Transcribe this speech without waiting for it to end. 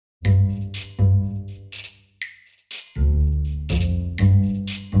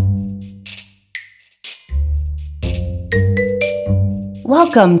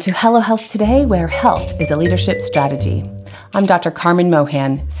Welcome to Hello Health Today, where health is a leadership strategy. I'm Dr. Carmen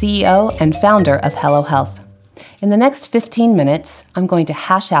Mohan, CEO and founder of Hello Health. In the next 15 minutes, I'm going to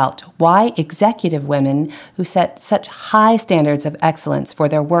hash out why executive women who set such high standards of excellence for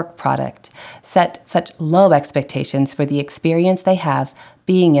their work product set such low expectations for the experience they have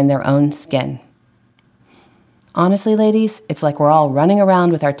being in their own skin. Honestly, ladies, it's like we're all running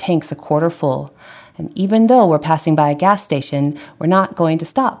around with our tanks a quarter full. And even though we're passing by a gas station, we're not going to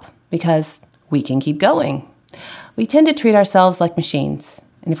stop because we can keep going. We tend to treat ourselves like machines.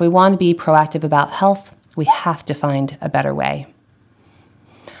 And if we want to be proactive about health, we have to find a better way.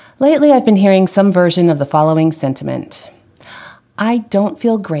 Lately, I've been hearing some version of the following sentiment. I don't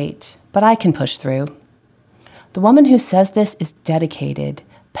feel great, but I can push through. The woman who says this is dedicated,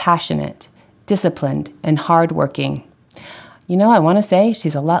 passionate, disciplined, and hardworking. I want to say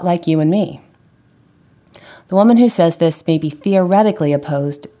she's a lot like you and me. The woman who says this may be theoretically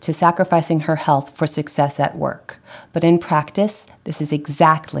opposed to sacrificing her health for success at work, but in practice, this is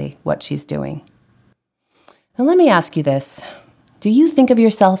exactly what she's doing. Now let me ask you this. Do you think of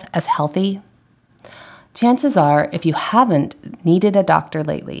yourself as healthy? Chances are, if you haven't needed a doctor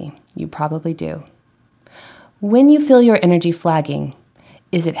lately, you probably do. When you feel your energy flagging,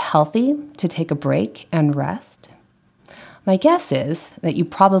 is it healthy to take a break and rest? My guess is that you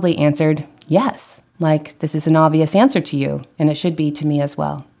probably answered yes, like this is an obvious answer to you, and it should be to me as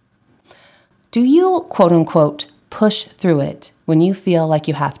well. Do you, quote unquote, push through it when you feel like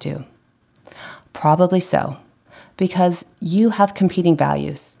you have to? Probably so, because you have competing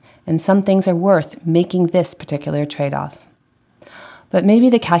values, and some things are worth making this particular trade-off. But maybe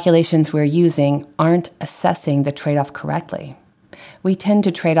the calculations we're using aren't assessing the trade-off correctly. We tend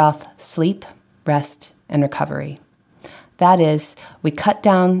to trade off sleep, rest, and recovery. That is, we cut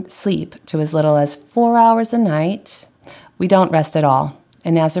down sleep to as little as 4 hours a night. We don't rest at all.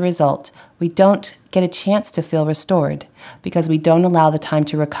 And as a result, we don't get a chance to feel restored because we don't allow the time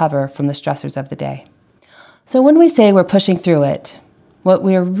to recover from the stressors of the day. So when we say we're pushing through it, what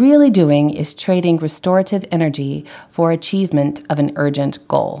we're really doing is trading restorative energy for achievement of an urgent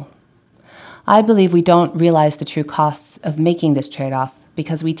goal. I believe we don't realize the true costs of making this trade-off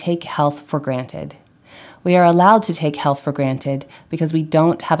because we take health for granted. We are allowed to take health for granted because we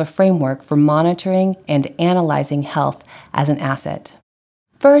don't have a framework for monitoring and analyzing health as an asset.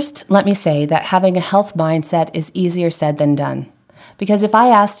 First, let me say that having a health mindset is easier said than done. Because if I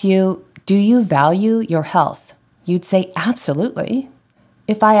asked you, do you value your health? You'd say, absolutely.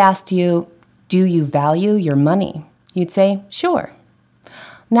 If I asked you, do you value your money? You'd say, sure.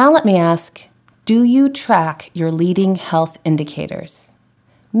 Now let me ask, do you track your leading health indicators?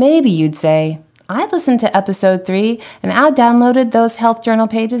 Maybe you'd say, I listened to episode 3 and I downloaded those health journal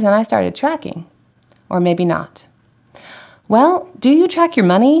pages and I started tracking. Or maybe not. Well, do you track your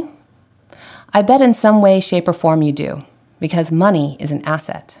money? I bet in some way, shape, or form you do, because money is an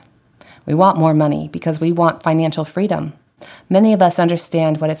asset. We want more money because we want financial freedom. Many of us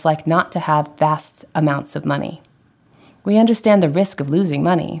understand what it's like not to have vast amounts of money. We understand the risk of losing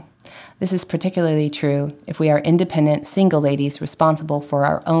money. This is particularly true if we are independent, single ladies responsible for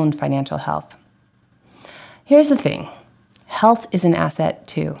our own financial health. Here's the thing. Health is an asset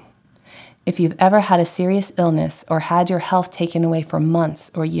too. If you've ever had a serious illness or had your health taken away for months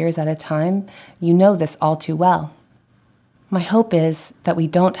or years at a time, you know this all too well. My hope is that we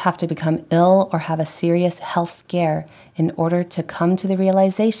don't have to become ill or have a serious health scare in order to come to the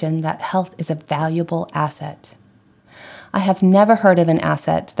realization that health is a valuable asset. I have never heard of an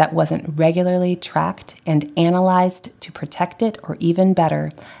asset that wasn't regularly tracked and analyzed to protect it or even better,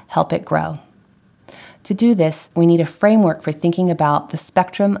 help it grow. To do this, we need a framework for thinking about the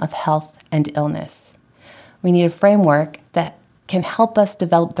spectrum of health and illness. We need a framework that can help us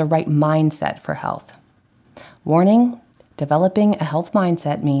develop the right mindset for health. Warning, developing a health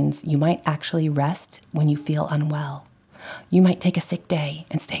mindset means you might actually rest when you feel unwell. You might take a sick day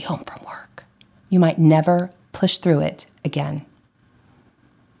and stay home from work. You might never push through it again.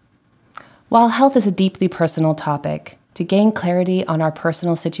 While health is a deeply personal topic, to gain clarity on our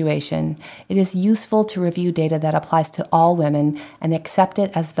personal situation, it is useful to review data that applies to all women and accept it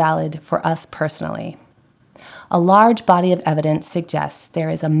as valid for us personally. A large body of evidence suggests there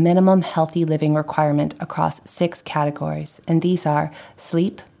is a minimum healthy living requirement across 6 categories, and these are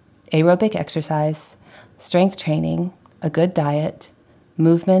sleep, aerobic exercise, strength training, a good diet,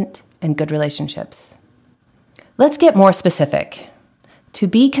 movement, and good relationships. Let's get more specific. To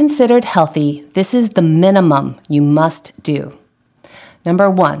be considered healthy, this is the minimum you must do. Number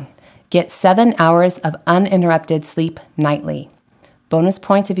 1, get 7 hours of uninterrupted sleep nightly. Bonus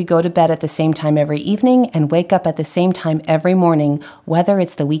points if you go to bed at the same time every evening and wake up at the same time every morning, whether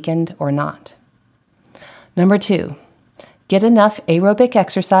it's the weekend or not. Number 2, get enough aerobic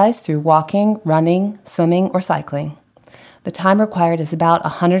exercise through walking, running, swimming, or cycling. The time required is about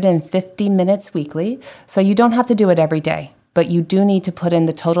 150 minutes weekly, so you don't have to do it every day, but you do need to put in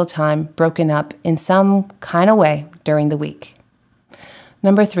the total time broken up in some kind of way during the week.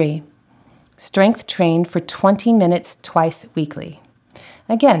 Number 3, strength train for 20 minutes twice weekly.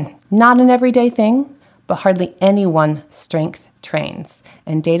 Again, not an everyday thing, but hardly anyone strength trains,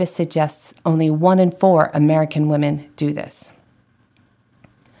 and data suggests only 1 in 4 American women do this.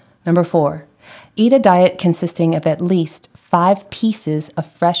 Number 4, eat a diet consisting of at least 5 pieces of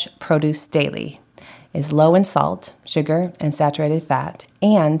fresh produce daily. Is low in salt, sugar, and saturated fat,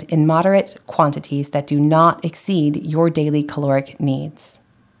 and in moderate quantities that do not exceed your daily caloric needs.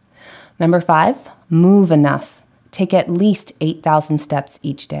 Number 5, move enough. Take at least 8,000 steps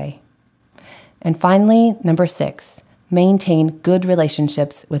each day. And finally, number 6, maintain good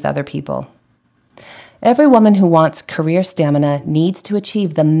relationships with other people. Every woman who wants career stamina needs to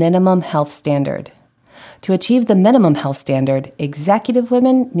achieve the minimum health standard. To achieve the minimum health standard, executive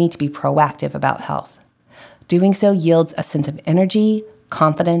women need to be proactive about health. Doing so yields a sense of energy,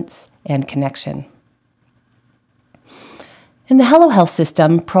 confidence, and connection. In the Hello Health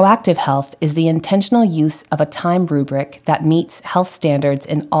system, proactive health is the intentional use of a time rubric that meets health standards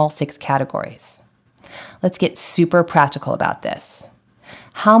in all 6 categories. Let's get super practical about this.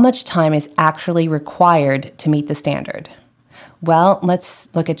 How much time is actually required to meet the standard? Well,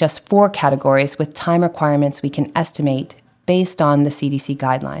 let's look at just 4 categories with time requirements we can estimate based on the CDC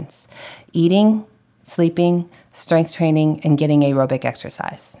guidelines: eating, sleeping, strength training, and getting aerobic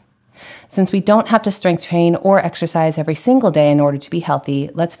exercise. Since we don't have to strength train or exercise every single day in order to be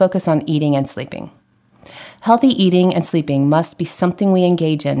healthy, let's focus on eating and sleeping. Healthy eating and sleeping must be something we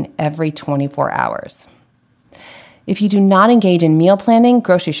engage in every 24 hours. If you do not engage in meal planning,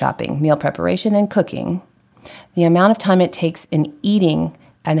 grocery shopping, meal preparation, and cooking, the amount of time it takes in eating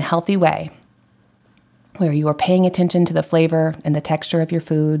in a healthy way, where you are paying attention to the flavor and the texture of your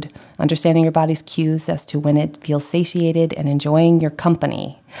food, understanding your body's cues as to when it feels satiated, and enjoying your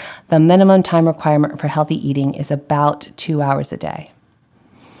company, the minimum time requirement for healthy eating is about 2 hours a day.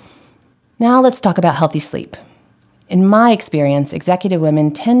 Now let's talk about healthy sleep. In my experience, executive women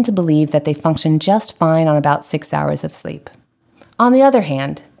tend to believe that they function just fine on about 6 hours of sleep. On the other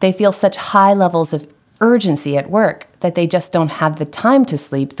hand, they feel such high levels of urgency at work that they just don't have the time to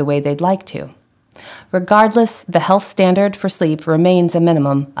sleep the way they'd like to. Regardless, the health standard for sleep remains a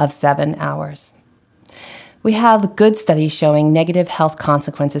minimum of 7 hours. We have good studies showing negative health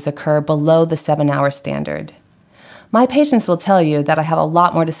consequences occur below the 7-hour standard. My patients will tell you that I have a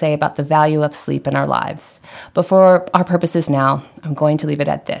lot more to say about the value of sleep in our lives, but for our purposes now, I'm going to leave it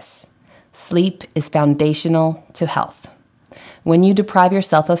at this. Sleep is foundational to health. When you deprive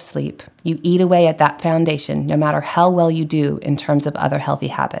yourself of sleep, you eat away at that foundation no matter how well you do in terms of other healthy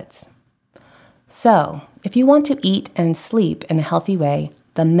habits. So, if you want to eat and sleep in a healthy way,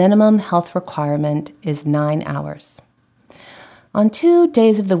 the minimum health requirement is 9 hours. On 2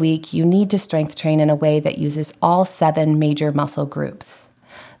 days of the week, you need to strength train in a way that uses all 7 major muscle groups.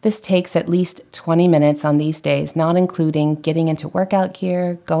 This takes at least 20 minutes on these days, not including getting into workout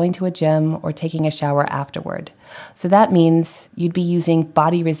gear, going to a gym, or taking a shower afterward. So that means you'd be using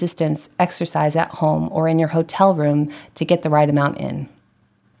body resistance exercise at home or in your hotel room to get the right amount in.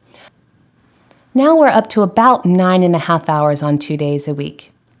 Now we're up to about 9.5 hours on 2 days a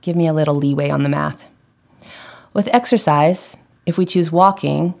week. Give me a little leeway on the math. With exercise, if we choose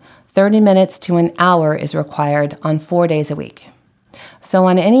walking, 30 minutes to an hour is required on 4 days a week. So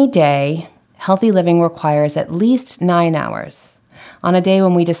on any day, healthy living requires at least 9 hours. On a day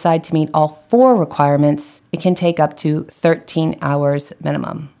when we decide to meet all 4 requirements, it can take up to 13 hours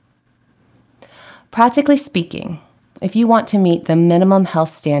minimum. Practically speaking, if you want to meet the minimum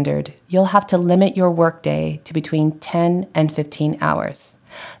health standard, you'll have to limit your workday to between 10 and 15 hours.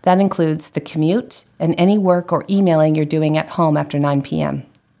 That includes the commute and any work or emailing you're doing at home after 9 p.m.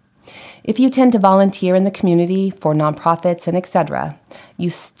 If you tend to volunteer in the community for nonprofits and etc.,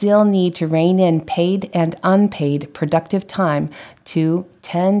 you still need to rein in paid and unpaid productive time to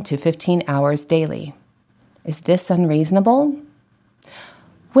 10 to 15 hours daily. Is this unreasonable?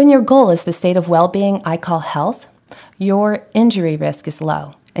 When your goal is the state of well-being I call health, your injury risk is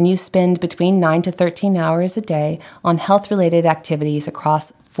low, and you spend between 9 to 13 hours a day on health-related activities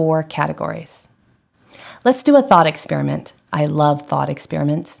across 4 categories. Let's do a thought experiment. I love thought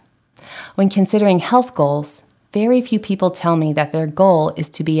experiments. When considering health goals, very few people tell me that their goal is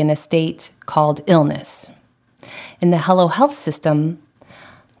to be in a state called illness. In the Hello Health system,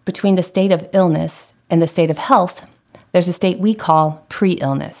 Between the state of illness and the state of health, there's a state we call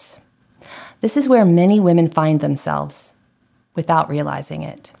pre-illness. This is where many women find themselves without realizing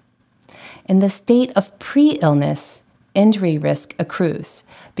it. In the state of pre-illness, injury risk accrues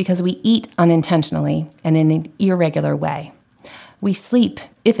because we eat unintentionally and in an irregular way. We sleep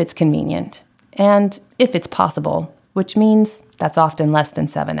if it's convenient and if it's possible, which means that's often less than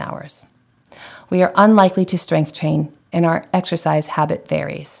 7 hours. We are unlikely to strength train, and our exercise habit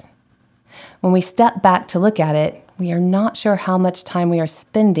varies. When we step back to look at it, we are not sure how much time we are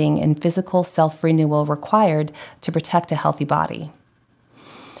spending in physical self-renewal required to protect a healthy body.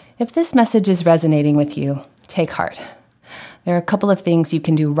 If this message is resonating with you, take heart. There are a couple of things you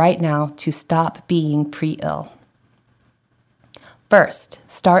can do right now to stop being pre-ill. First,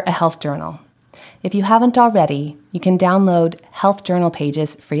 start a health journal. If you haven't already, you can download health journal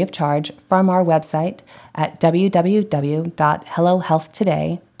pages free of charge from our website at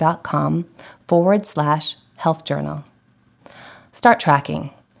www.hellohealthtoday.com/health journal. Start tracking.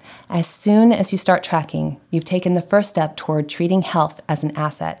 As soon as you start tracking, you've taken the first step toward treating health as an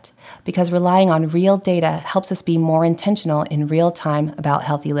asset, because relying on real data helps us be more intentional in real time about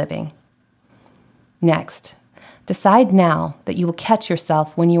healthy living. Next, decide now that you will catch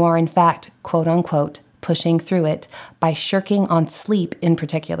yourself when you are in fact, quote unquote, pushing through it by shirking on sleep in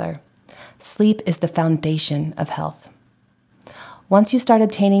particular. Sleep is the foundation of health. Once you start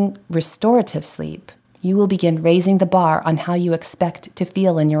obtaining restorative sleep, you will begin raising the bar on how you expect to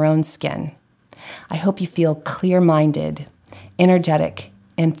feel in your own skin. I hope you feel clear-minded, energetic,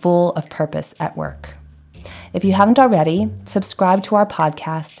 and full of purpose at work. If you haven't already, subscribe to our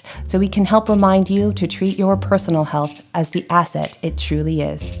podcast so we can help remind you to treat your personal health as the asset it truly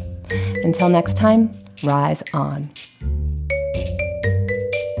is. Until next time, rise on.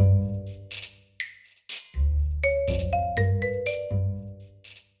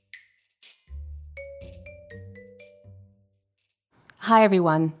 Hi,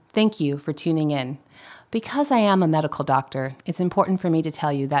 everyone. Thank you for tuning in. Because I am a medical doctor, it's important for me to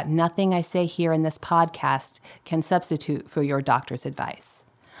tell you that nothing I say here in this podcast can substitute for your doctor's advice.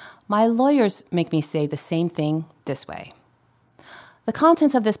 My lawyers make me say the same thing this way. The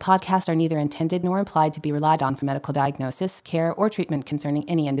contents of this podcast are neither intended nor implied to be relied on for medical diagnosis, care, or treatment concerning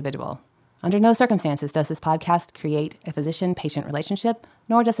any individual. Under no circumstances does this podcast create a physician-patient relationship,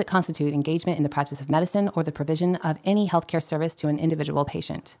 nor does it constitute engagement in the practice of medicine or the provision of any healthcare service to an individual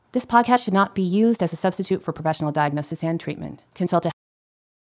patient. This podcast should not be used as a substitute for professional diagnosis and treatment. Consult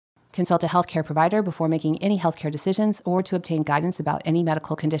a healthcare provider before making any healthcare decisions or to obtain guidance about any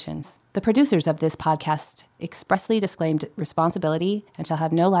medical conditions. The producers of this podcast expressly disclaimed responsibility and shall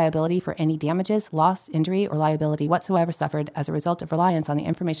have no liability for any damages, loss, injury, or liability whatsoever suffered as a result of reliance on the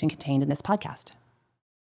information contained in this podcast.